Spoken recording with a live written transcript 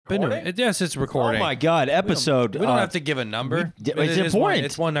recording? Yes, it's recording. Oh my God, episode. We don't have to give a number. It's important.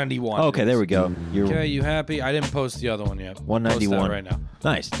 It's 191. Okay, there we go. You're Okay, you happy? I didn't post the other one yet. 191 Post that right now.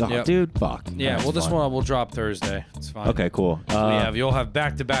 Nice. Oh, Yep. dude, fuck. Yeah, That's well, this fun. one will drop Thursday. It's fine. Okay, cool. You'll have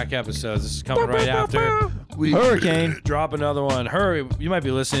back-to-back episodes. This is coming right after we Hurricane. drop another one. You might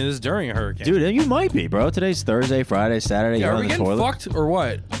be listening to this during a hurricane. Dude, you might be, bro. Today's Thursday, Friday, Saturday. yeah, You're are on we the getting toilet. fucked or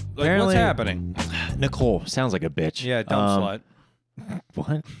what? Like, Apparently- what's happening? Nicole sounds like a bitch. Yeah, dumb slut.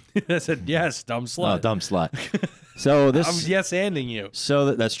 What? I said yes, dumb slut. Oh, dumb slut. So this. I'm yes-anding you.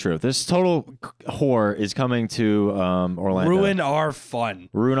 So that's true. This total whore is coming to Orlando. Ruin our fun.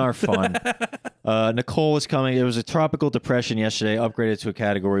 Ruin our fun. Nicole is coming. It was a tropical depression yesterday, upgraded to a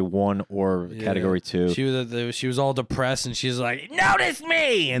Category 1 or Category 2. She was all depressed and she's like, "Notice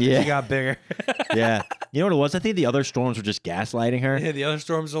me!" And then she got bigger. Yeah. You know what it was? I think the other storms were just gaslighting her. Yeah, the other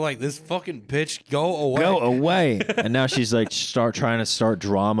storms are like, "This fucking bitch, go away." Go away. And now she's like trying to start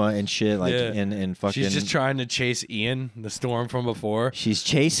drama and shit, like Yeah. in fucking. She's just trying to chase Ian, the storm from before. She's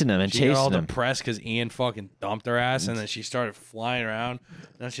chasing him and She got all chasing him. depressed because Ian fucking dumped her ass, and then she started flying around.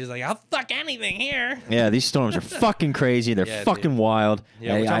 Now she's like, "I'll fuck anything here." Yeah, these storms are fucking crazy. They're Yeah, fucking wild.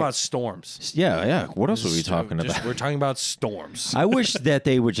 Yeah, we're talking about storms. Yeah. What else were we talking about? We're talking about storms. I wish that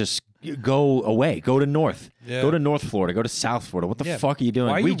they would just go away. Go to North. Yeah. Go to North Florida. Go to South Florida. What the Yeah. fuck are you doing?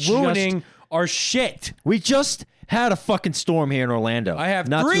 Why are you ruining our shit? We just had a fucking storm here in Orlando. I have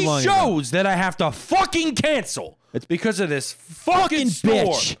not 3 too long ago. shows that I have to fucking cancel. It's because of this fucking storm.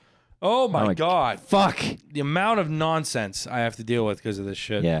 bitch. Oh my god. Fuck. The amount of nonsense I have to deal with because of this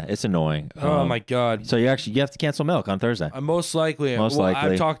shit. Yeah, it's annoying. Oh my god. So you have to cancel milk on Thursday. Most likely.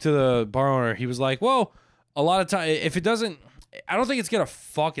 I've talked to the bar owner. He was like, "Well, a lot of time if it doesn't, I don't think it's gonna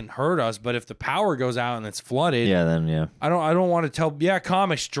fucking hurt us. But if the power goes out and it's flooded, Yeah, then yeah. I don't want to tell. Yeah,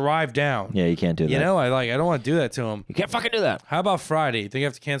 comics drive down. Yeah, you can't do that. You know, I don't want to do that to him. You can't fucking do that. How about Friday? You think I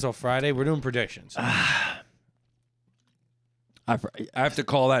have to cancel Friday? We're doing predictions. I have to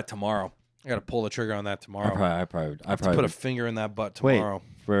call that tomorrow. I got to pull the trigger on that tomorrow. I probably Put a finger in that butt tomorrow.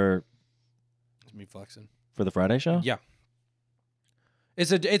 Wait, for It's me flexing. the Friday show? Yeah.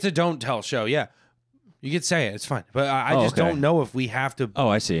 It's a don't tell show. Yeah. You could say it. It's fine. But I just okay. don't know if we have to. Oh,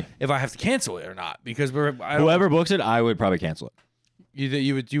 I see. If I have to cancel it or not, because Whoever books it, I would probably cancel it.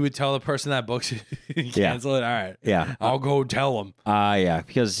 you would tell the person that books it cancel it. All right. Yeah. I'll go tell them. Yeah,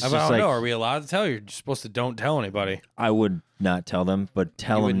 because it's I just don't know. like Are we allowed to tell? You're supposed to don't tell anybody. I would not tell them, but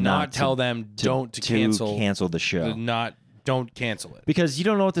tell You them would not to- tell them to cancel the show. Don't cancel it. Because you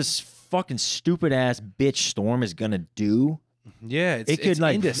don't know what this fucking stupid ass bitch storm is gonna do. Yeah, it's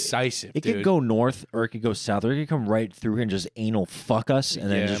indecisive. It could go north or it could go south or it could come right through here and just anal fuck us and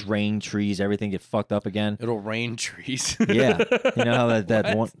then Yeah. just rain trees, everything get fucked up again. It'll rain trees. Yeah, you know how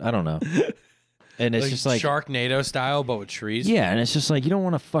that one. I don't know. And it's just like Sharknado style, but with trees. yeah, and it's just like you don't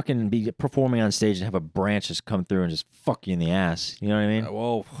want to fucking be performing on stage and have a branch just come through and just fuck you in the ass. You know what I mean?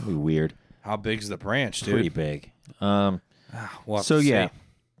 Whoa, It'd be weird. how big's the branch, dude? Pretty big. We'll have So to yeah, see.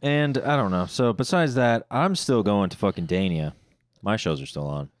 and I don't know. So besides that, I'm still going to fucking Dania. My shows are still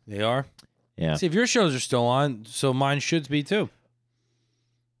on. They are. Yeah, See, if your shows are still on, so mine should be too.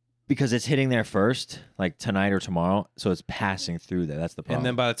 because it's hitting there first, like tonight or tomorrow. So it's passing through there. That's the problem. And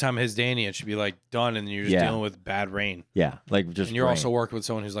then by the time his Danny, it should be like done, and you're just Yeah. dealing with bad rain. yeah, like just And you're rain. also working with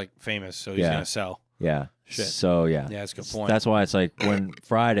someone who's like famous, so he's Yeah. gonna sell. yeah. Shit. So yeah, Yeah, that's a good point. That's why it's like when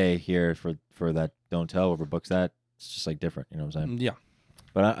Friday here for that don't tell whoever books that, it's just like different. You know what I'm saying? Yeah.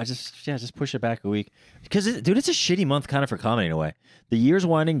 But I just push it back a week because dude, it's a shitty month kind of for comedy in a way. The year's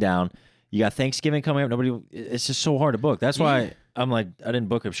winding down. You got Thanksgiving coming up. It's just so hard to book. That's why I'm like, I didn't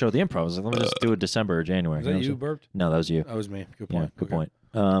book a show at the Improv. I was like, let me just do it December or January. Is know that what I'm you saying? burped? No, that was you. That was me. Good Yeah, point. good Okay.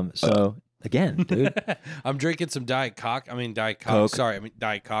 point. So again, dude, I'm drinking some Diet Cock. Diet Cock. Coke. Sorry,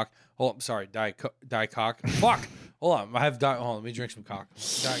 Diet Cock. Hold up. Sorry, Diet Cock. Fuck. Hold on. I have Diet. Hold on. Let me drink some cock.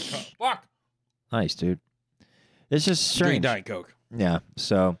 Diet Cock. Fuck. nice, dude. It's just Drink strange. Diet Coke. Yeah.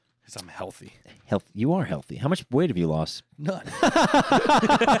 So Because I'm healthy. you are healthy. How much weight have you lost? None.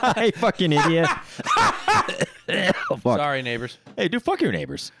 Hey, fucking idiot. Oh, fuck. Sorry, neighbors. Hey, dude, fuck your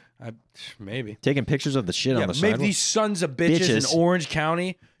neighbors. Maybe. Taking pictures of the shit on the Maybe sidewalk. these sons of bitches in Orange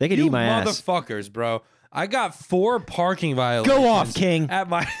County. They could you eat my ass. motherfuckers, bro. I got 4 parking violations. Go off, King. At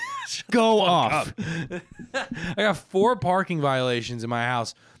my Go off. I got 4 parking violations in my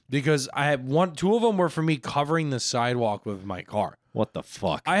house because I had 2 of them were for me covering the sidewalk with my car. What the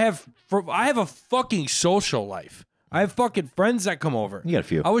fuck? I have a fucking social life. I have fucking friends that come over. You got a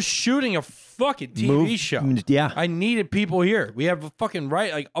few. I was shooting a fucking TV show. Yeah. I needed people here. We have a fucking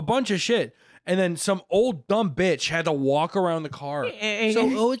like a bunch of shit. And then some old dumb bitch had to walk around the car. So,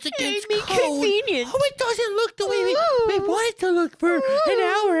 it's against code. Convenience. Oh, it doesn't look the way we want it to look for an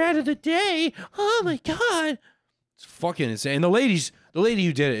hour out of the day. Oh my God. It's fucking insane. And the lady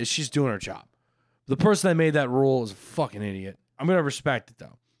who did it, she's doing her job. The person that made that rule is a fucking idiot. I'm going to respect it,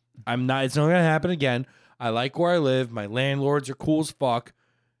 though. It's not going to happen again. I like where I live. My landlords are cool as fuck.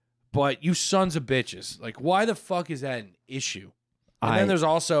 But you sons of bitches. Like, why the fuck is that an issue? And then there's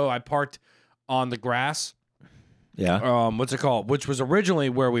also, I parked on the grass. Yeah. What's it called? Which was originally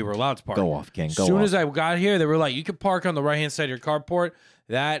where we were allowed to park. Go off, King. Go As soon off. as I got here, they were like, you can park on the right-hand side of your carport.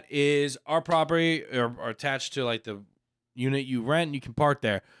 That is our property or attached to like the unit you rent. You can park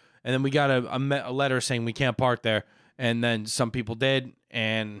there. And then we got a letter saying we can't park there. And then some people did.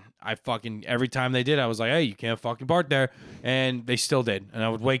 And I fucking, every time they did, I was like, hey, you can't fucking park there. And they still did. And I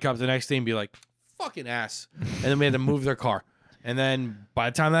would wake up the next day and be like, fucking ass. And then we had to move their car. And then by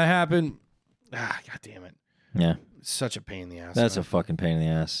the time that happened, God damn it. Yeah. Such a pain in the ass. That's man. a fucking pain in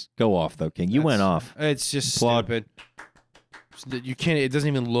the ass. Go off, though, King. You went off. It's just Applaud. stupid. You can't, it doesn't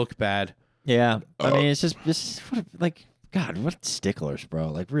even look bad. Yeah. I mean, it's just, like, God, what sticklers, bro.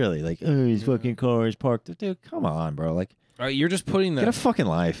 Like, really? Like, oh, his fucking car is parked. Dude, come on, bro. Like, All right, you're just putting get a the. fucking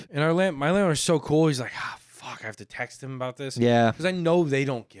life. And my landlord's so cool. He's like, fuck, I have to text him about this. Yeah. Because I know they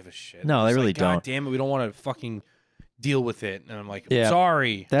don't give a shit. No, they It's really like, God don't. damn it, we don't want to fucking deal with it. And I'm like, Yeah.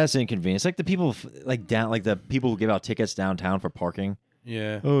 sorry. That's inconvenience. Like the people, like the people who give out tickets downtown for parking.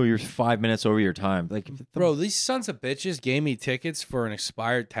 Yeah. Oh, you're 5 minutes over your time. Like, Bro, these sons of bitches gave me tickets for an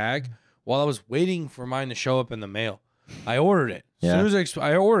expired tag while I was waiting for mine to show up in the mail. I ordered it. Yeah. As soon as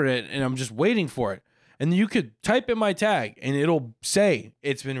I ordered it, and I'm just waiting for it. And you could type in my tag, and it'll say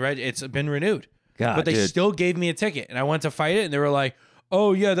it's been renewed. God, But they dude. still gave me a ticket, and I went to fight it, and they were like,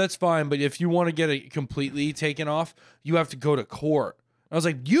 "Oh yeah, that's fine, but if you want to get it completely taken off, you have to go to court." I was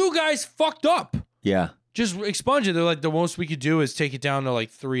like, "You guys fucked up. Yeah. Just expunge it." They're like, "The most we could do is take it down to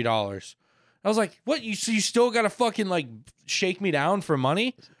like $3." I was like, "What? You still got to fucking like shake me down for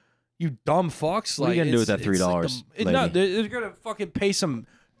money? You dumb fucks!" What are you gonna do with that $3, No, lady? they're gonna fucking pay some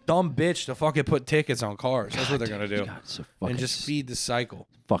dumb bitch to fucking put tickets on cars. That's what they're gonna do, God, so and fucking just feed the cycle.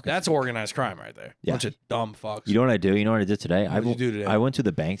 fucking. That's organized crime right there. Yeah. Bunch of dumb fucks. You know what I do? You know what I did today? What did you do today? I went to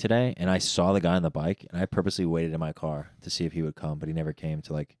the bank today and I saw the guy on the bike and I purposely waited in my car to see if he would come, but he never came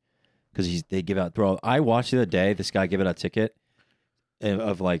to like, because they give out. Bro, I watched the other day this guy give out a ticket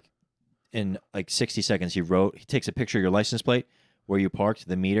of like in like 60 seconds. He takes a picture of your license plate where you parked,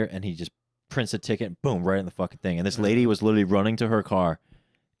 the meter, and he just prints a ticket, boom, right in the fucking thing. And this lady was literally running to her car,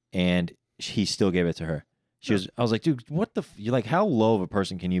 and he still gave it to her. I was like, dude, what the? You're like, how low of a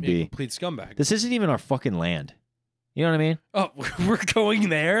person can you You're a be? complete scumbag. This isn't even our fucking land. You know what I mean? Oh, we're going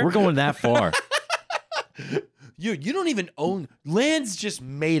there. We're going that far. You don't even own land's just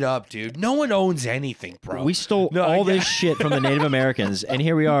made up, dude. No one owns anything, bro. We stole No, all this shit from the Native Americans, and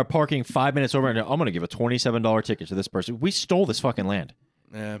here we are parking 5 minutes over, and I'm going to give a $27 ticket to this person. We stole this fucking land,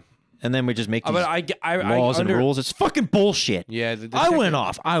 Yeah. and then we just make these But I laws and rules. It's fucking bullshit. Yeah, the I ticket- went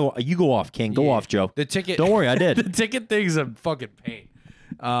off. You go off, King. Go Yeah. off, Joe. The ticket. Don't worry, I did. The ticket thing's a fucking pain.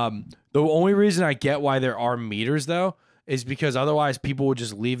 The only reason I get why there are meters though is because otherwise people would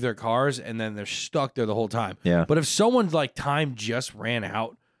just leave their cars and then they're stuck there the whole time. Yeah. But if someone's like time just ran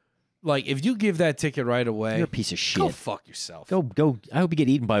out, like if you give that ticket right away, You're a piece of shit. go fuck yourself. Go. I hope you get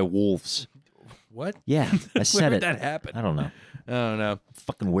eaten by wolves. What? Yeah, I said Where it. did that happen? I don't know. I don't know.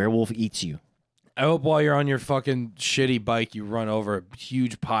 Fucking werewolf eats you. I hope while you're on your fucking shitty bike, you run over a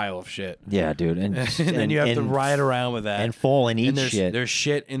huge pile of shit. Yeah, dude. And, And then you have to ride around with that. and fall and eat and shit. there's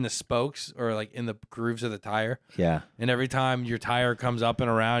shit in the spokes or like in the grooves of the tire. Yeah, And every time your tire comes up and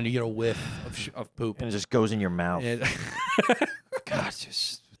around, you get a whiff of poop. and it just goes in your mouth. It- God, it's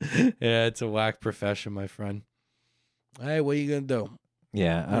just yeah, it's a whack profession, my friend. Hey, what are you gonna do?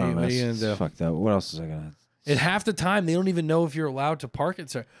 yeah. I What are don't you- know. what are you It's gonna do? fucked up. What else is I gonna? And half the time, they don't even know if you're allowed to park it.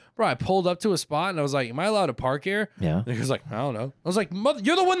 So, bro, I pulled up to a spot and I was like, "Am I allowed to park here?" Yeah. And he was like, "I don't know." I was like, "Mother,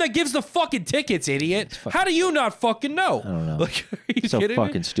 you're the one that gives the fucking tickets, idiot. How do you not fucking know?" I don't know. Like, are you So kidding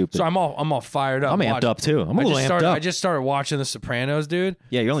fucking me? stupid. So I'm all fired up. I'm amped up too. I'm a little amped up. I just started watching The Sopranos, dude.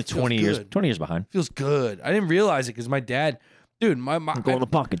 Yeah, you're only Feels 20 years good. 20 years behind. Feels good. I didn't realize it because my dad, dude, my Go in the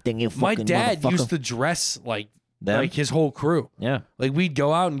pocket thing, you my fucking dad motherfucker. used to dress like Them? his whole crew. Yeah. Like we'd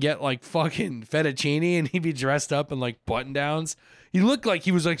go out and get like fucking fettuccine, and he'd be dressed up in like button downs. He looked like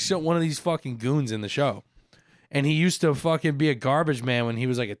he was like one of these fucking goons in the show. And he used to fucking be a garbage man when he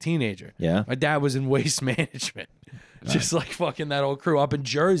was like a teenager. Yeah. My dad was in waste management, just like fucking that old crew up in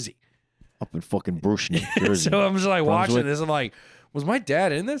Jersey. Up in fucking Brushnik, Jersey. So I'm just like watching Brunswick. this. I'm like, was my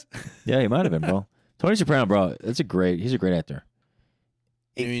dad in this? Yeah, he might have been, bro. Tony Soprano, bro. He's a great actor.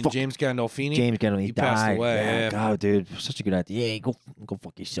 You mean fuck- James Gandolfini? James Gandolfini He passed died. away, yeah. God, dude, such a good actor. Yeah, go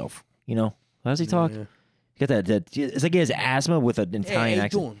fuck yourself. You know, how does he talk? Yeah. He got that. It's like he has asthma with an Italian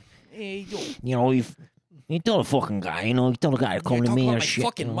accent. Hey, doing? You know, you tell the fucking guy. You know, you tell the guy to come to me about and my shit.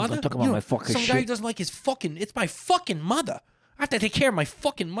 fucking you know, mother? don't talk about my fucking some shit. guy who doesn't like his fucking. It's my fucking mother. I have to take care of my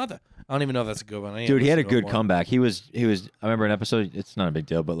fucking mother. I don't even know if that's a good one. I ain't Dude, he had a listened to it good more. comeback. He was. I remember an episode. It's not a big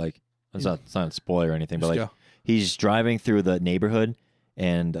deal, but like, it's not a spoiler or anything. But Just like, go. he's driving through the neighborhood,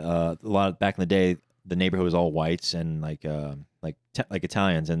 and a lot back in the day, the neighborhood was all whites and like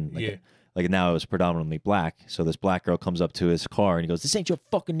Italians, and like, Yeah. like now it was predominantly black. So this black girl comes up to his car and he goes, "This ain't your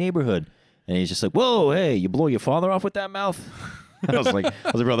fucking neighborhood," and he's just like, "Whoa, hey, you blow your father off with that mouth?" I was like,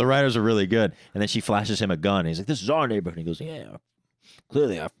 bro, the writers are really good. And then she flashes him a gun. And he's like, "This is our neighborhood." And he goes, "Yeah,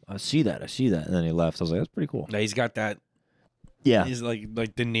 clearly, I see that. I see that." And then he left. I was like, "That's pretty cool." Yeah, he's got that. Yeah. He's like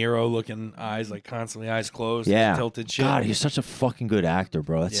De Niro looking eyes, like constantly eyes closed, Yeah. tilted shit. God, he's such a fucking good actor,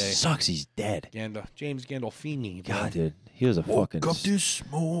 bro. That Yeah. sucks. He's dead. James Gandolfini. Bro. God, dude. He was a fucking. Woke up this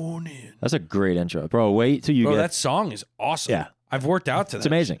morning. That's a great intro. Bro, wait till you Bro, get. that song is awesome. Yeah. I've worked out to that. It's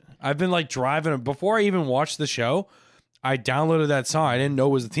amazing. I've been like driving before I even watched the show. I downloaded that song. I didn't know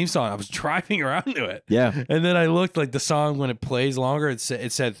it was the theme song. I was driving around to it. Yeah. And then I looked like the song when it plays longer. It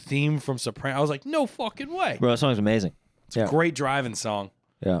said theme from Soprano. I was like, no fucking way. Bro, that song's amazing. Yeah. Great driving song.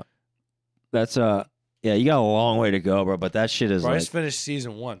 Yeah. That's, yeah, you got a long way to go, bro. But that shit is Bro, I like, just finished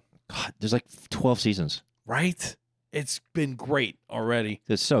season 1. God, there's like 12 seasons. Right? It's been great already.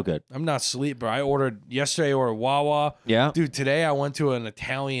 It's so good. I'm not asleep, bro. Yesterday I ordered Wawa. Yeah. Dude, today I went to an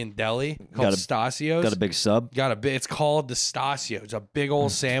Italian deli called Got a- Stasio's. Got a big sub. It's called the Stasio. It's a big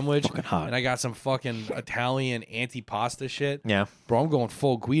old sandwich. fucking hot. And I got some fucking Italian antipasta shit. Yeah. Bro, I'm going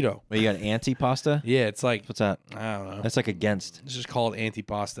full Guido. Well, you got antipasta? Yeah, it's like, What's that? I don't know. That's like against. It's just called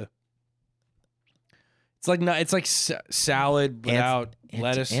antipasta. It's like salad without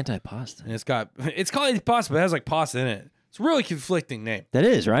lettuce. Antipasta. And it's called antipasta, but it has like pasta in it. It's a really conflicting name. That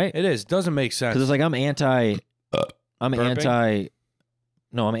is, right? It is. Doesn't make sense. Because it's like I'm Burping? I'm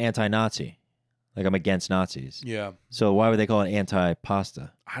anti-Nazi. Like I'm against Nazis. Yeah. So why would they call it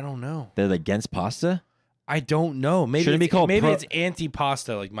anti-pasta? I don't know. They're against pasta? I don't know. Maybe Shouldn't it be called it's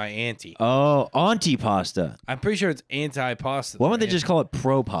antipasta, like my auntie. Oh, anti-pasta. I'm pretty sure it's anti-pasta. Why wouldn't they just call it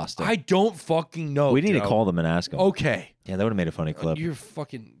pro-pasta? I don't fucking know. We need to Joe. call them and ask them. Okay. Yeah, that would have made a funny clip. You're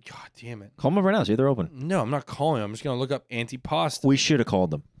fucking. God damn it. Call them up right now. See if they're open. No, I'm not calling. I'm just gonna look up antipasta. We should have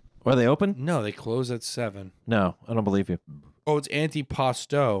called them. Are they open? No, they close at 7. No, I don't believe you. Oh, it's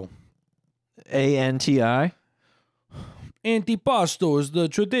antipasto. ANTI? Antipasto is the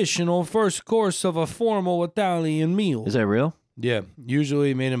traditional first course of a formal Italian meal. Is that real? Yeah,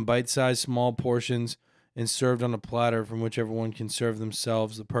 usually made in bite-sized small portions and served on a platter from which everyone can serve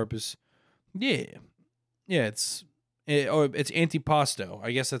themselves. The purpose, yeah, it's antipasto.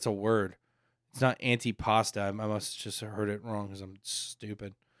 I guess that's a word. It's not antipasta. I must have just heard it wrong because I'm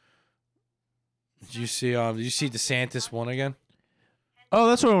stupid. Did you see DeSantis won again? Oh,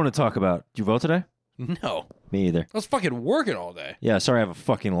 that's what I want to talk about. Did you vote today? No, Me either. I was fucking working all day. Yeah, sorry I have a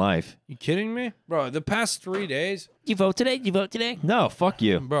fucking life. You kidding me, bro? The past 3 days, You vote today? You vote today? No, fuck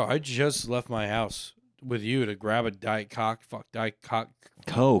you. bro. I just left my house with you to grab a Diet Coke. Diet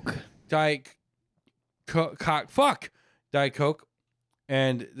Coke. Diet Coke.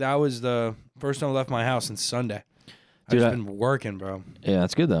 And that was the first time I left my house since Sunday. Dude, I've just been working, bro. Yeah,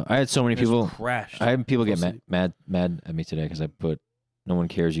 that's good though. I had so many I just people. crashed. I had people get Mostly- mad at me today because I put "No one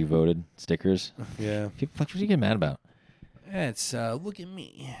cares you voted" stickers. Yeah. People, what are you getting mad about? It's look at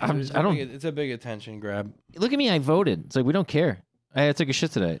me. It's a big attention grab. Look at me, I voted. It's like we don't care. I took a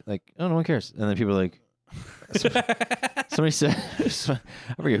shit today. Like, oh, no one cares. And then people are like, somebody said,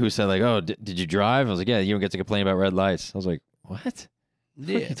 I forget who said like, oh, did you drive? I was like, yeah, you don't get to complain about red lights. I was like, what? What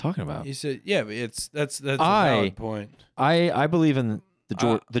are you talking about? He said, yeah, but that's a valid point. I believe in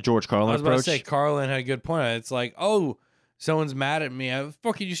the George Carlin I was about approach. to say Carlin had a good point. It's like, oh, someone's mad at me.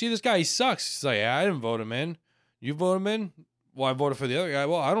 Fucking, you see this guy? He sucks. It's like, yeah, I didn't vote him in. You vote him in? Well, I voted for the other guy.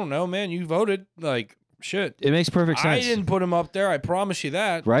 Well, I don't know, man. You voted. Like, shit. It makes perfect sense. I didn't put him up there. I promise you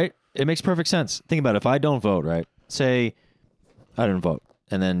that. Right? It makes perfect sense. Think about it. If I don't vote, right? Say I didn't vote,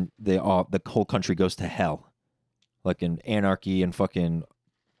 and then the whole country goes to hell, like in anarchy and fucking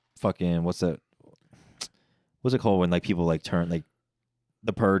what's that? What's it called when like people like turn like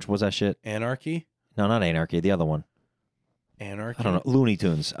the purge? What's that shit? Anarchy? No, not anarchy. The other one. Anarchy? I don't know. Looney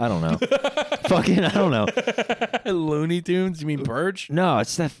Tunes. I don't know. Fucking. I don't know. Looney Tunes? You mean Purge? No,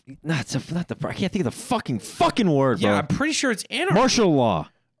 it's that. No, it's not the. I can't think of the fucking word, bro. Yeah, I'm pretty sure it's anarchy. Martial law.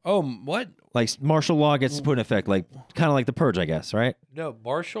 Oh, what? Like martial law gets put in effect, like kind of like the purge, I guess, right? No,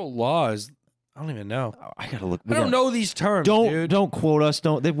 martial law is I don't even know. I gotta look. I don't know these terms, Don't dude. don't quote us.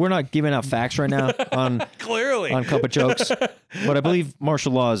 We're not giving out facts right now on Clearly. on Cup of Jokes. But I believe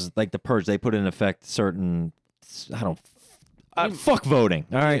martial law is like the purge. They put in effect certain. Fuck voting.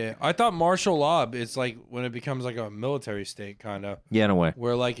 All right. Yeah, I thought martial law it's like when it becomes like a military state kind of. Yeah, in a way.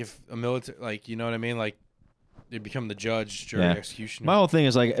 Where like if a military, like you know what I mean, like they become the judge, jury, Yeah. executioner. My whole thing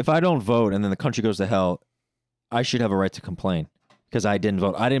is like, if I don't vote and then the country goes to hell, I should have a right to complain because I didn't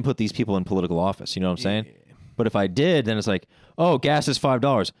vote. I didn't put these people in political office. You know what I'm saying? Yeah. But if I did, then it's like, oh, gas is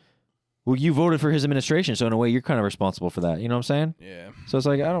 $5. Well, you voted for his administration, so in a way, you're kind of responsible for that. You know what I'm saying? Yeah. So it's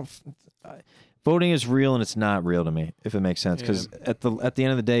like voting is real and it's not real to me, if it makes sense. Because at the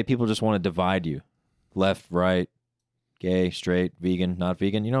end of the day, people just want to divide you, left, right, gay, straight, vegan, not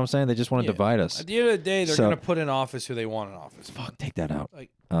vegan. You know what I'm saying? They just want to divide us. At the end of the day, they're So- gonna put in office who they want in office. Fuck, take that out.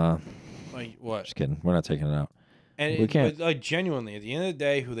 Like what? Just kidding. We're not taking it out. And We can't. but, like genuinely, at the end of the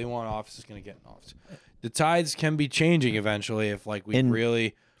day, who they want in office is gonna get in office. The tides can be changing eventually if like we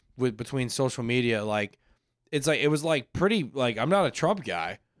really with between social media, like it's like it was like pretty like I'm not a Trump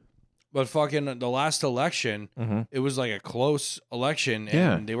guy. But fucking the last election, it was like a close election,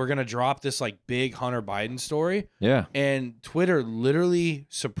 and they were gonna drop this like big Hunter Biden story, Yeah. and Twitter literally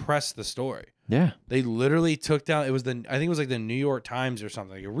suppressed the story. Yeah. They literally took down. I think it was like the New York Times or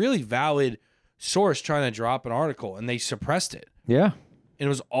something, like a really valid source trying to drop an article, and they suppressed it. Yeah. And it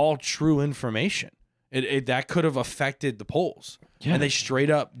was all true information. It that could have affected the polls, Yeah. and they straight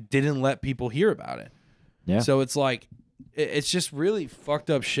up didn't let people hear about it. Yeah. So it's like it's just really fucked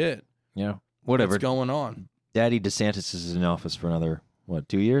up shit. Yeah. Whatever. What's going on? Daddy DeSantis is in office for another,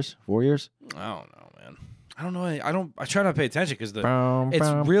 2 years? 4 years? I don't know, man. I don't know. I try not to pay attention because Boom, it's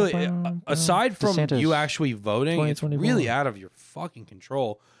boom, really boom, aside from DeSantis, you actually voting, it's 2021. really out of your fucking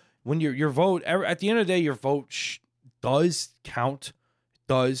control. When your vote at the end of the day, your vote does count.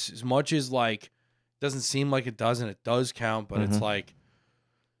 Does as much as like doesn't seem like it does, and it does count, but it's like,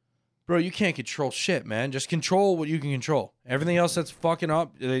 bro, you can't control shit, man. Just control what you can control. Everything else that's fucking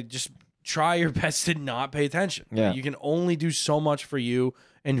up, just try your best to not pay attention. Yeah. You can only do so much for you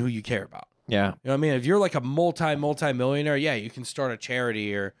and who you care about. Yeah. You know what I mean? If you're like a multi-millionaire, yeah, you can start a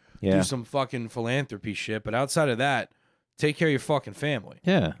charity or do some fucking philanthropy shit. But outside of that, take care of your fucking family.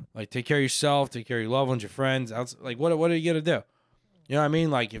 Yeah. Like, take care of yourself, take care of your loved ones, your friends. Like, what are you gonna do? You know what I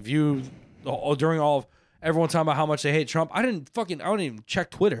mean? Like, if you during all of everyone talking about how much they hate Trump, I don't even check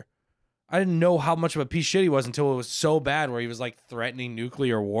Twitter. I didn't know how much of a piece of shit he was until it was so bad where he was like threatening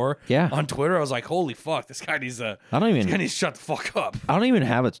nuclear war. Yeah. On Twitter, I was like, holy fuck, this guy needs to. I don't even. This guy needs to shut the fuck up. I don't even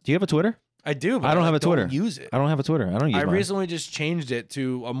have it. Do you have a Twitter? I do, but I don't have a Twitter. Use it. I don't have a Twitter. I don't use I mine. recently just changed it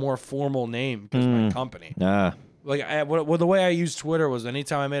to a more formal name because my company. Ah, Like, the way I used Twitter was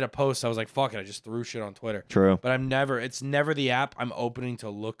anytime I made a post, I was like, fuck it, I just threw shit on Twitter. true. But it's never the app I'm opening to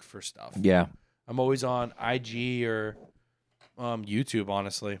look for stuff. Yeah. I'm always on IG or YouTube,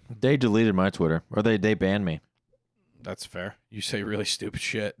 honestly. They deleted my Twitter, or they banned me. That's fair. You say really stupid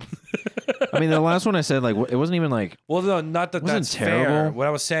shit. I mean, the last one I said, like, it wasn't even like. Well, no, not that Wasn't that's terrible. fair. What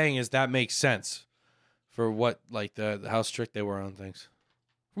I was saying is that makes sense for what, like, how strict they were on things.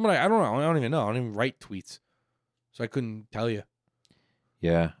 From what I don't know. I don't even know. I don't even write tweets. So I couldn't tell you.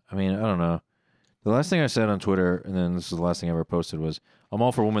 Yeah. I mean, I don't know. The last thing I said on Twitter, and then this is the last thing I ever posted, was I'm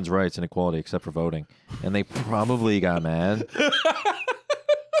all for women's rights and equality except for voting. And they probably got mad.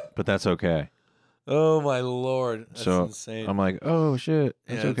 But that's okay. Oh, my Lord. That's So, insane. I'm like, oh shit,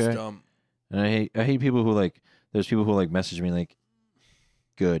 that's okay. It's dumb. And I hate people who like. There's people who like message me like,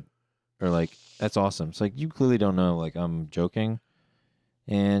 good, or like that's awesome. It's like you clearly don't know. Like I'm joking,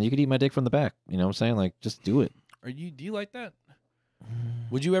 and you could eat my dick from the back. You know what I'm saying? Like just do it. Do you like that?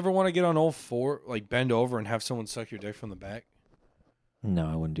 Would you ever want to get on all four, like bend over and have someone suck your dick from the back? No,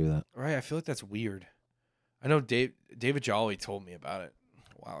 I wouldn't do that. Right, I feel like that's weird. I know David Jolly told me about it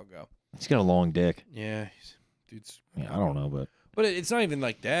a while ago. He's got a long dick. Yeah, dude's. Yeah, I don't know, but It's not even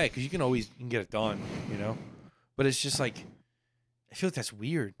like that because you can get it done, you know. But it's just like, I feel like that's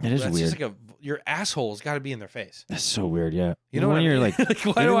weird. It is that's weird. Just like your asshole's got to be in their face. that's so weird. Yeah, You know even what when I you're mean? like,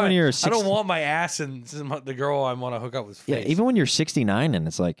 why even do when you're I 60, don't want my ass and the girl I want to hook up with. Face. yeah, even when you're 69 and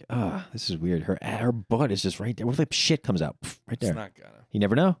it's like, this is weird. Her butt is just right there. What if shit comes out right there? It's not gonna. You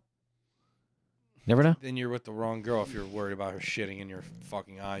never know. Never know. Then you're with the wrong girl if you're worried about her shitting in your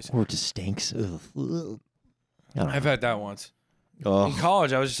fucking eyes. Or it just stinks. Ugh. I don't I've had that once. know. In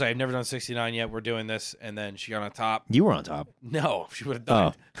college, I was just like, I've never done 69 yet. We're doing this. And then she got on top. You were on top. No, she would have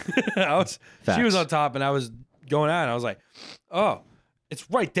died. She was Facts. on top and I was going out and I was like, oh, it's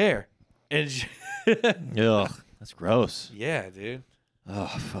right there. And Ugh, that's gross. yeah, dude. Oh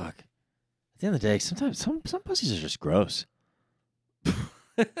fuck. At the end of the day, sometimes some pussies are just gross.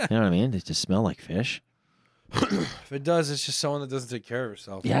 You know what I mean? They just smell like fish. If it does, it's just someone that doesn't take care of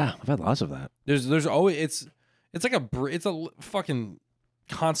herself. Yeah, I've had lots of that. There's always it's like it's a fucking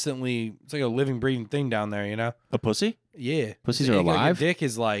constantly. It's like a living, breathing thing down there. You know? A pussy? Yeah. Pussies Like are a alive? dick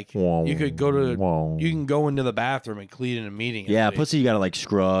is like you could go to you can go into the bathroom and clean in a meeting. Yeah, Actually. pussy you gotta like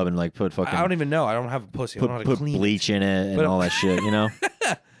scrub and like put fucking I don't even know. I don't have a pussy. I don't know how put to clean bleach in it and But- all that shit, you know?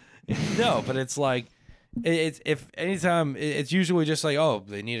 it. No, but it's like it's if anytime it's usually just like, oh,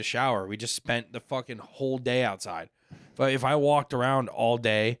 they need a shower. We just spent the fucking whole day outside. But if I walked around all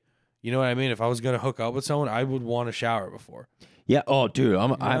day, you know what I mean? If I was gonna hook up with someone, I would want a shower before. Yeah. Oh, dude,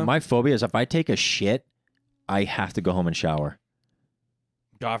 Yeah. my phobia is if I take a shit, I have to go home and shower.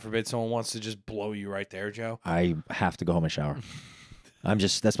 God forbid someone wants to just blow you right there, Joe. I have to go home and shower.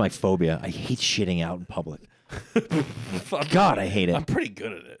 That's my phobia. I hate shitting out in public. God, I hate it. I'm pretty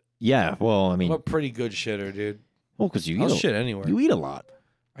good at it. Yeah. Well, I I'm mean, a pretty good shitter, dude. well, because you I'll eat shit anywhere. you eat a lot.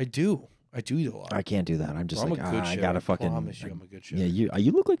 I do eat a lot. I can't do that. I'm just I'm like, a good I shitter. gotta I fucking. promise you I'm a good shitter. Yeah,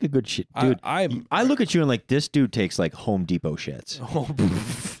 you look like a good shit, dude. I look at you and like this dude takes like Home Depot shits,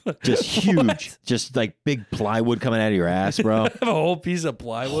 just huge, just like big plywood coming out of your ass, bro. I have a whole piece of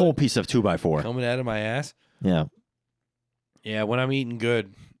plywood Whole piece of 2x4. coming out of my ass. Yeah. Yeah, when I'm eating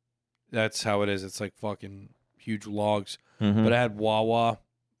good, that's how it is. It's like fucking huge logs. Mhm. But I had Wawa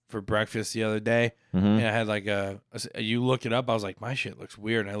for breakfast the other day, Mhm. and I had like you look it up. I was like, my shit looks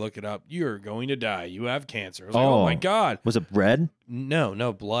weird. And I look it up. You're going to die. You have cancer. I was like, oh my Oh. God. Was it red?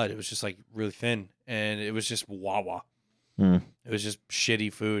 No blood. It was just like really thin, and it was just Wawa. Mm. It was just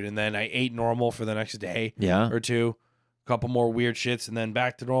shitty food. And then I ate normal for the next day Yeah. or two, a couple more weird shits, and then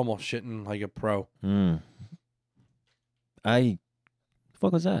back to normal, shitting like a pro. Mm.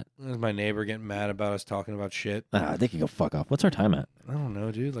 Fuck was that? That was my neighbor getting mad about us talking about shit. They can go fuck off. What's our time at? I don't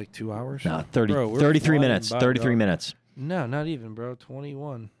know, dude. Like 2 hours? Nah, 30, Bro, we're 33 flying minutes. by, 33 dog. minutes. No, not even, bro.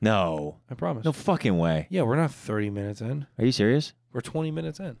 21. No. I promise. No fucking way. Yeah, we're not 30 minutes in. Are you serious? We're 20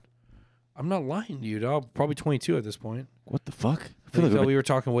 minutes in. I'm not lying to you, dog. Probably 22 at this point. What the fuck? I You feel like thought we were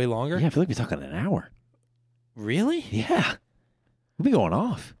talking way longer? yeah, I feel like we're talking an hour. Really? Yeah. We'll be going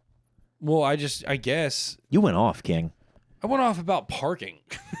off. Well, I guess You went off, King. I went off about parking.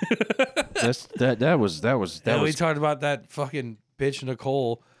 That was We talked about that fucking bitch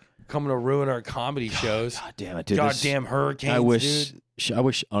Nicole coming to ruin our comedy shows. God damn it, dude. this- Goddamn hurricanes, I wish dude. I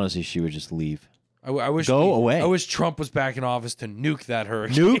wish honestly she would just leave. I wish Go away. I wish Trump was back in office to nuke that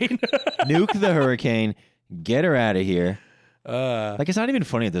hurricane. Nuke the hurricane. Get her out of here. Uh, Like it's not even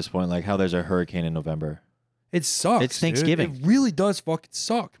funny at this point. Like how there's a hurricane in November. it sucks. It's Thanksgiving. Dude. It really does fucking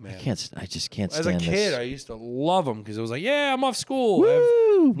suck, man. I just can't As stand a kid, this. I used to love them because it was like, yeah, I'm off school. I have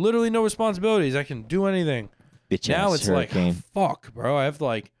Woo! literally no responsibilities. I can do anything. Bitch Now ass it's hurricane. like, fuck, bro. I have to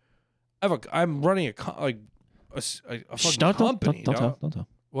like, I'm running a fucking Shh, company. don't dog. tell.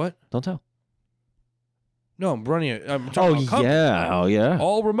 What? Don't tell. No, I'm running I'm Oh talking about a company. yeah. Oh yeah.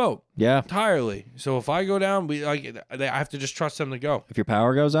 All remote Yeah. entirely. I if I go down, I have to just trust them to go. If your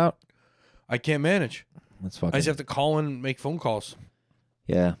power goes out, I can't manage. that's I fucking. just have to call in, make phone calls,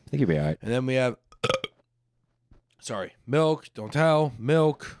 Yeah, I think you'll be all right. and then we have, milk. Don't tell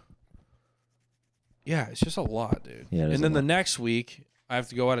milk. Yeah, it's just a lot, dude. Yeah, it is and a then the lot. next week, I have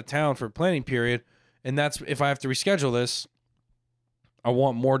to go out of town for a planning period, and that's if I have to reschedule this. I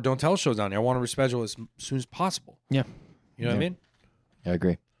want more Don't Tell shows on here. I want to reschedule as soon as possible. Yeah. You know what I Yeah. mean? I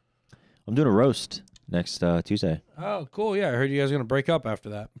agree. I'm doing a roast next Tuesday. Oh, cool. Yeah, I heard you guys are gonna break up after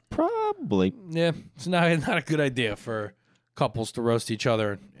that. Probably. Yeah, it's not a good idea for couples to roast each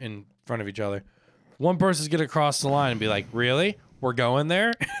other in front of each other. One person's gonna cross the line and be like, "Really? We're going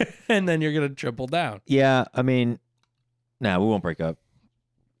there?" And then you're gonna triple down. Yeah, I mean, nah, we won't break up.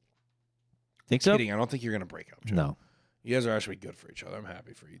 Think so? Kidding. I don't think you're gonna break up. Joe. No, You guys are actually good for each other. I'm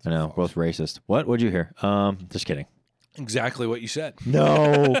happy for you. I know. Fucks. Both racist. What? What'd you hear? Just kidding. Exactly what you said.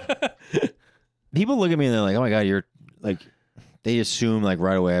 No. People look at me and they're like, "Oh my god, you're like," they assume like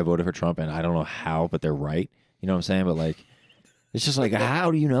right away I voted for Trump, and I don't know how, but they're right. You know what I'm saying? But like, it's just like, how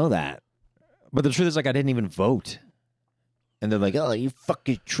do you know that? But the truth is, like, I didn't even vote. And they're like, "Oh, you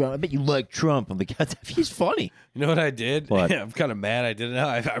fucking Trump. I bet you like Trump." I'm like, God, he's funny. You know what I did? What? I'm kind of mad. I didn't know.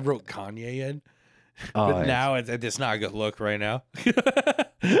 I wrote Kanye in, Oh, but now it's not a good look right now.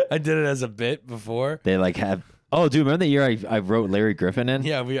 I did it as a bit before. they like have. Oh, dude, remember the year I wrote Larry Griffin in?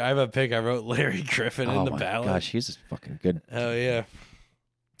 Yeah, I have a pic. I wrote Larry Griffin in Oh the my ballot. gosh, he's just fucking good. Hell yeah.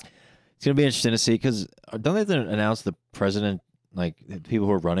 It's gonna be interesting to see because don't they have to announce the president, like the people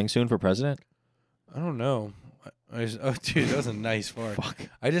who are running soon for president? I don't know. Oh, dude, that was a nice fart. Fuck.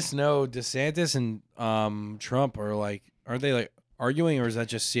 I just know DeSantis and Trump are like, aren't they like arguing, or is that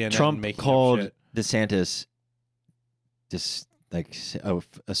just CNN Trump making up called shit? DeSantis like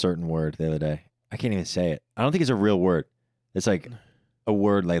a certain word the other day. I can't even say it. I don't think it's a real word. It's like a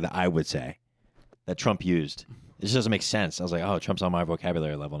word like that I would say that Trump used. It just doesn't make sense. I was like, oh, Trump's on my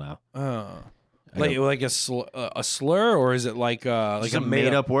vocabulary level now. Like a slur, or is it like a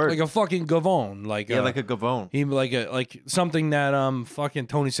made up word, like a fucking gavone, like like a gavone. He like something that fucking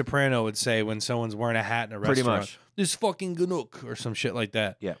Tony Soprano would say when someone's wearing a hat in a restaurant. Pretty much. This fucking ganook or some shit like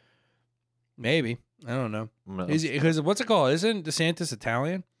that. Yeah. Maybe. I don't know. No. Because what's it called? Isn't DeSantis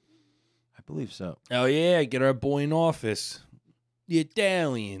Italian? I believe so. Oh yeah, get our boy in office. The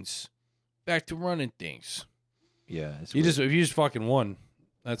Italians back to running things. Yeah. If you just fucking won,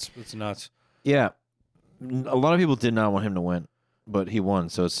 that's nuts. Yeah. A lot of people did not want him to win, but he won.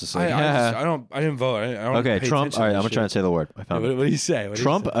 So it's just like I didn't vote. I don't okay, pay Trump. All right, I'm gonna try and say the word. I found What it. do you say?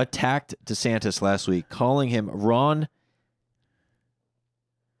 Trump attacked DeSantis last week, calling him Ron.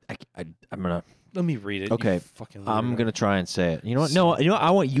 I'm gonna. Let me read it. Okay, you fucking I'm weirdo. gonna try and say it. You know what? No, you know what?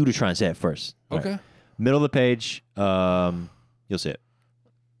 I want you to try and say it first. All right. Okay. Middle of the page. You'll see it.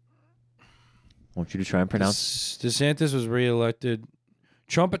 I want you to try and pronounce. DeSantis was reelected.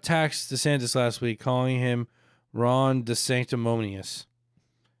 Trump attacks DeSantis last week, calling him Ron DeSanctimonious.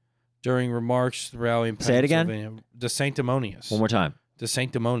 During remarks at the rally in Say it again? Pennsylvania. DeSanctimonious. One more time.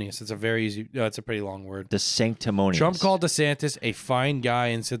 DeSanctimonious. It's a very easy. It's a pretty long word. The sanctimonious. Trump called DeSantis a fine guy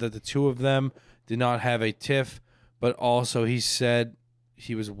and said that the two of them did not have a tiff, but also he said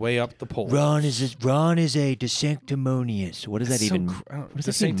he was way up the pole. Ron is a DeSanctimonious. What does that even? What does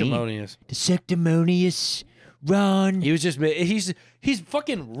that even mean? DeSanctimonious. DeSanctimonious. Ron. He was just he's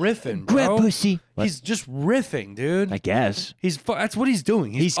fucking riffing, Grab bro. pussy. He's just riffing, dude. I guess. That's what he's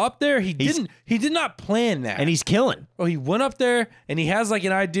doing. He's up there. He did not plan that. And he's killing. Oh, he went up there and he has like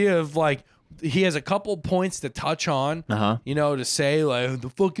an idea of like he has a couple points to touch on. You know, to say like the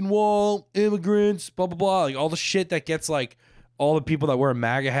fucking wall, immigrants, blah blah blah, like all the shit that gets like all the people that wear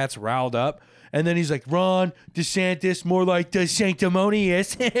MAGA hats riled up. And then he's like, Ron DeSantis, more like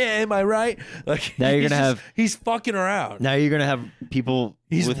DeSanctimonious. Am I right? Like now you're gonna he's fucking around. Now you're gonna have people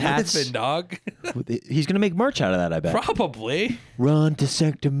with hats. Riffing, dog. He's gonna make merch out of that, I bet. Probably. Ron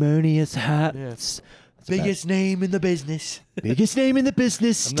DeSanctimonious hats. Biggest name in the business. Biggest name in the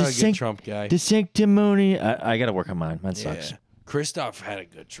business. I'm not a good Trump guy. DeSanctimony. I gotta work on mine. Mine sucks. Yeah. Christoph had a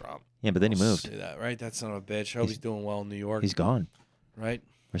good Trump. Yeah, but then he moved. Say that, right? That son of a bitch. I hope he's doing well in New York. He's gone. Right?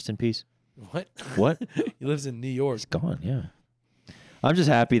 Rest in peace. What? What? He lives in New York. He's gone, yeah. I'm just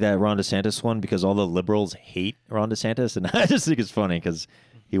happy that Ron DeSantis won because all the liberals hate Ron DeSantis, and I just think it's funny because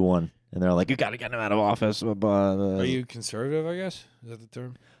he won. And they're like, you got to get him out of office. Are you conservative, I guess? Is that the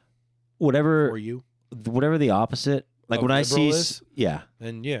term? Whatever. For you? Whatever the opposite. Like Of when I see... liberal is? Yeah.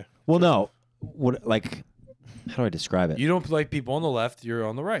 Then, yeah. Well, no. What? Like, how do I describe it? You don't like people on the left, you're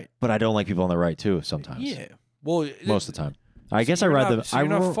on the right. But I don't like people on the right, too, sometimes. Yeah. Well, most of the time. I guess I ride the... So you're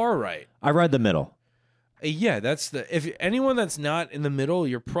not far right. I ride the middle. Yeah, that's the... If anyone that's not in the middle,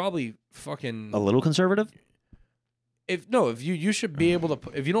 you're probably fucking... A little conservative? If you should be able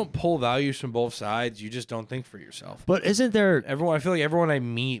to... If you don't pull values from both sides, you just don't think for yourself. But isn't there... I feel like everyone I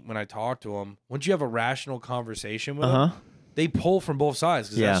meet when I talk to them, once you have a rational conversation with them, they pull from both sides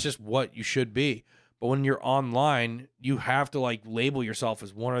because that's just what you should be. But when you're online, you have to like label yourself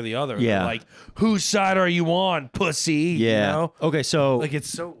as one or the other. Yeah. They're like, whose side are you on, pussy? Yeah. You know? Okay, so... Like, it's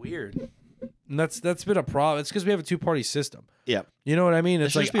so weird. And that's been a problem. It's because we have a two-party system. Yeah. You know what I mean?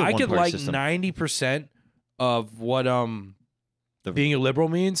 It's There like should be a I could one-party like system. 90% of what being a liberal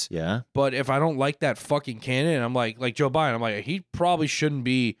means. Yeah. But if I don't like that fucking candidate, I'm like Joe Biden, I'm like, he probably shouldn't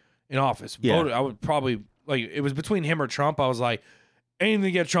be in office. Yeah. I would probably like it was between him or Trump. I was like, anything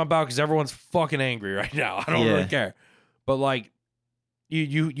to get Trump out because everyone's fucking angry right now. I don't really care. But like,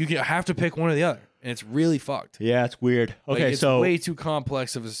 you have to pick one or the other, and it's really fucked. Yeah, it's weird. Like, Okay, it's so... way too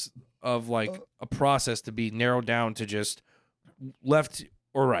complex of like a process to be narrowed down to just left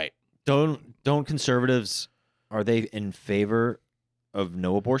or right. Don't conservatives, are they in favor of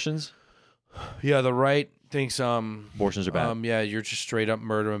no abortions? Yeah, the right thinks Abortions are bad. yeah, you're just straight up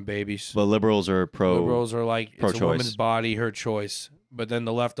murdering babies. But liberals are Liberals are like, it's pro-choice. a woman's body, her choice. But then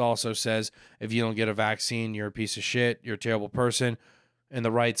the left also says, if you don't get a vaccine, you're a piece of shit, you're a terrible person. And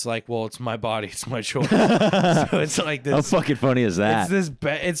the right's like, well, it's my body, it's my choice. So it's like this. How fucking funny is that?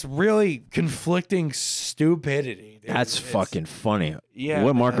 It's really conflicting stupidity. Dude. That's fucking funny. Yeah.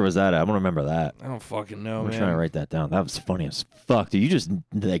 What marker was that at? I'm gonna remember that. I don't fucking know, I'm man. trying to write that down. That was funny as fuck, dude. You just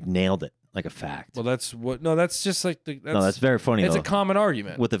like nailed it like a fact. Well, that's just like that's very funny. It's though. a common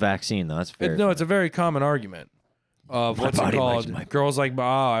argument. With the vaccine, though. That's very No, it's a very common argument of My what's it body, called. Girls like,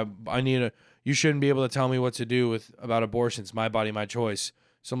 I need a. You shouldn't be able to tell me what to do about abortions. My body, my choice.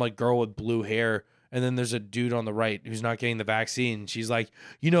 Some like girl with blue hair And then there's a dude on the right who's not getting the vaccine. She's like,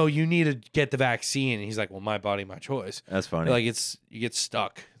 you need to get the vaccine. And he's like, well, my body, my choice. That's funny. Like you get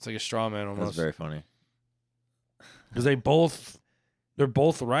stuck. It's like a straw man almost. That's very funny. Because they're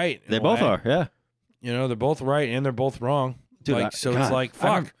both right. They both are, yeah. They're both right and they're both wrong. Dude, it's God, like,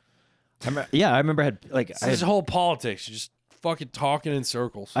 fuck. I remember I had like This whole politics, you're just fucking talking in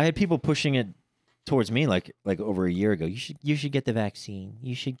circles. I had people pushing it towards me like over a year ago. You should get the vaccine.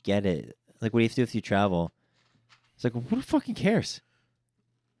 You should get it. Like, what do you have to do if you travel? It's like, who fucking cares?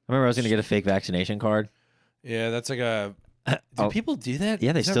 I remember I was gonna get a fake vaccination card. Yeah, that's like a. Do people do that?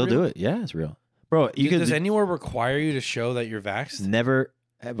 Yeah, they still do it. Yeah, it's real, bro. Does anywhere require you to show that you're vaxxed? Never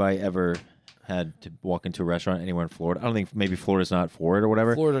have I ever had to walk into a restaurant anywhere in Florida. I don't think maybe Florida's not for it or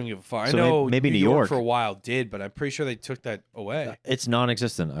whatever. Florida don't give a fuck. So I know maybe New York for a while did, but I'm pretty sure they took that away. It's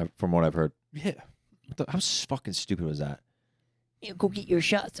non-existent from what I've heard. Yeah. How fucking stupid was that? You go get your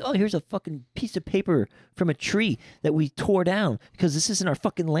shots. Oh, here's a fucking piece of paper from a tree that we tore down because this isn't our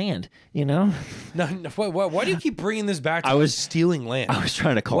fucking land, No, why do you keep bringing this back to stealing land? I was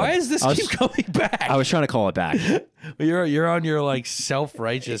trying to call Why it. does this keep coming back? I was trying to call it back. You're on your like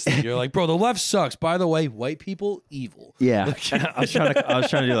self-righteous. You're like, bro, the left sucks. By the way, white people evil. Yeah. I was trying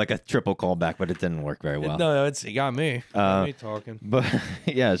to do like a triple callback, but it didn't work very well. No, it got me. Got me talking. But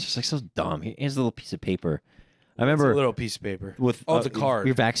yeah, it's just like so dumb. Here's a little piece of paper. I It's remember a little piece of paper with the card.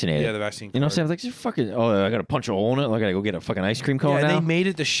 You're vaccinated. Yeah, the vaccine card. You know what I'm saying? Like, just fucking. Oh, I got to punch a hole in it. Like, I got to go get a fucking ice cream cone Yeah, now. they made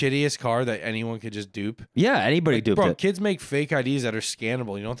it the shittiest card that anyone could just dupe. Yeah, anybody duped Bro, it. kids make fake IDs that are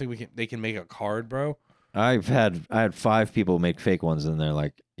scannable. You don't think they can make a card, bro? I had 5 people make fake ones, and they're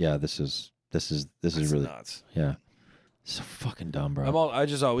like, "Yeah, this is really nuts." Yeah, so fucking dumb, bro.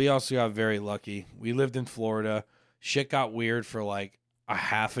 We also got very lucky. We lived in Florida. Shit got weird for like a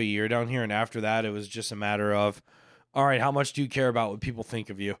half a year down here, and after that, it was just a matter of, all right, how much do you care about what people think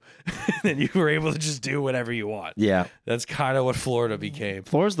of you? And you were able to just do whatever you want. Yeah, that's kind of what Florida became.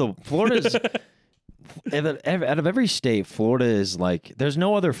 Florida's out of every state, Florida is like, there's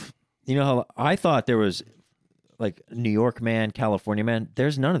no other. You know how I thought there was like New York man, California man.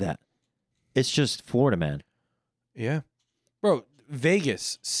 There's none of that. It's just Florida man. Yeah, bro.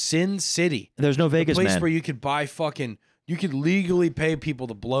 Vegas, Sin City. There's no Vegas place man. Where you could buy you could legally pay people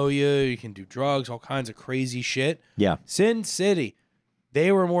to blow you. You can do drugs, all kinds of crazy shit. Yeah. Sin City,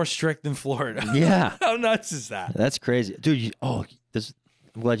 they were more strict than Florida. Yeah. How nuts is that? That's crazy. Dude, I'm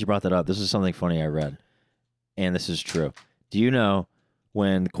glad you brought that up. This is something funny I read, and this is true. Do you know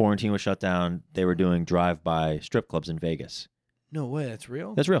when quarantine was shut down, they were doing drive-by strip clubs in Vegas? No way, that's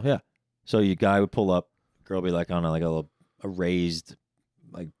real? That's real, yeah. So your guy would pull up, girl would be like on a raised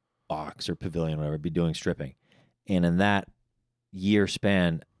like box or pavilion or whatever, be doing stripping. And in that year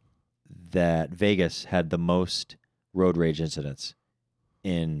span, that Vegas had the most road rage incidents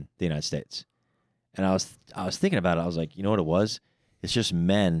in the United States. And I was thinking about it. I was like, you know what it was? It's just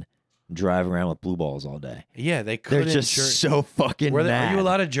men driving around with blue balls all day. Yeah, they couldn't. They're just so fucking mad. Are you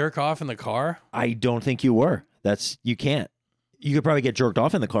allowed to jerk off in the car? I don't think you were. You can't. You could probably get jerked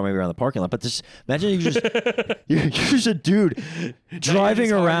off in the car, maybe around the parking lot. But just imagine you're just a dude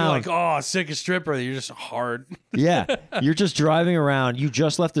driving around. You're like, oh, sick a stripper. You're just hard. Yeah, you're just driving around. You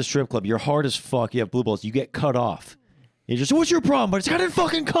just left the strip club. You're hard as fuck. You have blue balls. You get cut off. You just, what's your problem? But it's gotta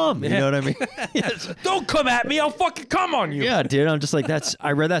fucking come. You know what I mean? Yes. Don't come at me. I'll fucking come on you. Yeah, dude. I'm just like,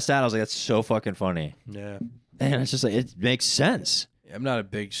 I read that stat. I was like, that's so fucking funny. Yeah. And it's just like, it makes sense. I'm not a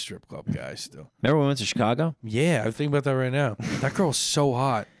big strip club guy still. Remember when we went to Chicago? Yeah, I'm thinking about that right now. That girl's so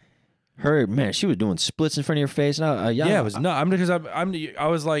hot. Man, she was doing splits in front of your face. And yeah, it was not. I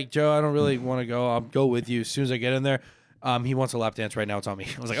was like, Joe, I don't really want to go. I'll go with you as soon as I get in there. He wants a lap dance right now. It's on me.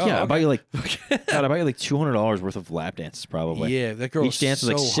 I was like, oh, yeah, okay. I bought you like, God, I bought you like $200 worth of lap dances probably. Yeah, that girl. Each dance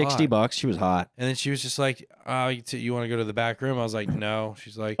was like $60. She was hot. And then she was just like, you want to go to the back room? I was like, no.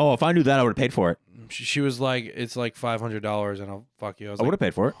 She's like, oh, if I knew that, I would have paid for it. She was like, it's like $500 and I'll fuck you. I would have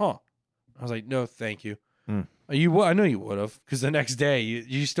paid for it. Huh. I was like, no, thank you. Mm. I know you would have, because the next day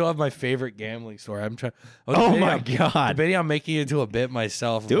you still have my favorite gambling story. I'm trying. Oh my God! Debating on making it into a bit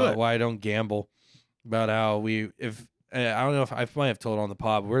myself about why I don't gamble. About how I don't know if I might have told on the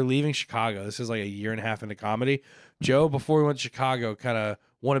pod. But we're leaving Chicago. This is like a year and a half into comedy. Joe, before we went to Chicago, kind of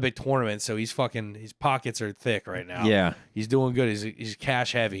won a big tournament, so his pockets are thick right now. Yeah, he's doing good. He's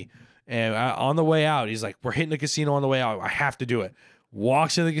cash heavy. And on the way out, he's like, we're hitting the casino on the way out. I have to do it.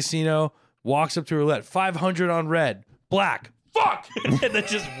 Walks in the casino, walks up to roulette, 500 on red, black, fuck, and then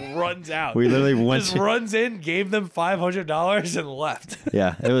just runs out. We literally runs in, gave them $500 and left.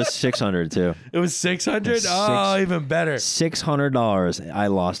 Yeah, it was 600 too. It was 600. Oh, even better. $600 I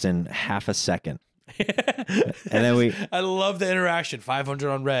lost in half a second. And then I love the interaction. 500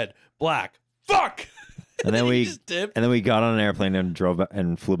 on red, black. fuck. And then we just dipped. and then we got on an airplane and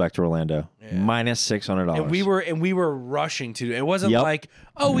and flew back to Orlando. Yeah. Minus $600. And we were rushing to. It wasn't Yep. like,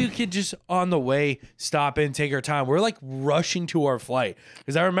 oh, we could just on the way stop in, take our time. We're like rushing to our flight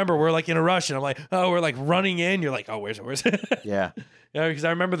because I remember we're like in a rush, and I'm like, oh, we're like running in. You're like, oh, where's it? Yeah. Yeah, because I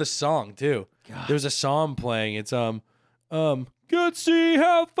remember the song too. There's a song playing. It's Could see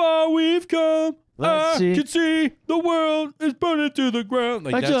how far we've come. Let's see. Can see the world is burning to the ground.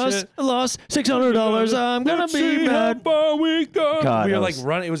 Like I that just shit. lost $600. I'm gonna Let's be see how mad. far we go. God, We were that like was-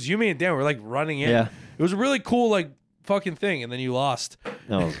 running. It was you, me, and Dan. We were like running in. Yeah. It was a really cool like fucking thing, and then you lost.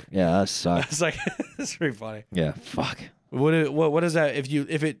 Oh, yeah, that sucks. It's like it's pretty funny. Yeah, fuck. What is that?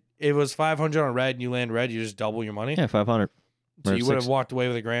 If it was 500 on red and you land red, you just double your money. Yeah, 500. So Or you would have six- walked away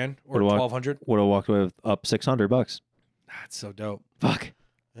with $1,000 or Would've walked- 1,200. Would have walked away with up $600. That's so dope. Fuck.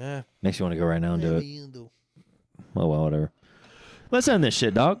 Yeah. Makes you want to go right now and do it. Oh, well, whatever. Let's end this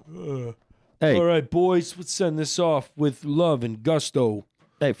shit, dog. Hey, All right, boys, let's send this off with love and gusto.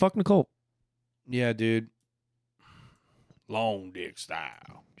 hey, fuck Nicole. Yeah, dude. Long dick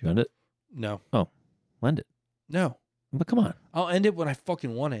style. Did you end it? No. End it. No. But come on. I'll end it when I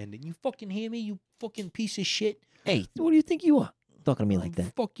fucking want to end it. You fucking hear me, you fucking piece of shit? Hey, what do you think you are? Talking to me like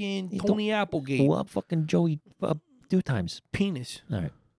that. Fucking You Tony Applegate. Well, I'm fucking Joey 2 times. Penis. All right.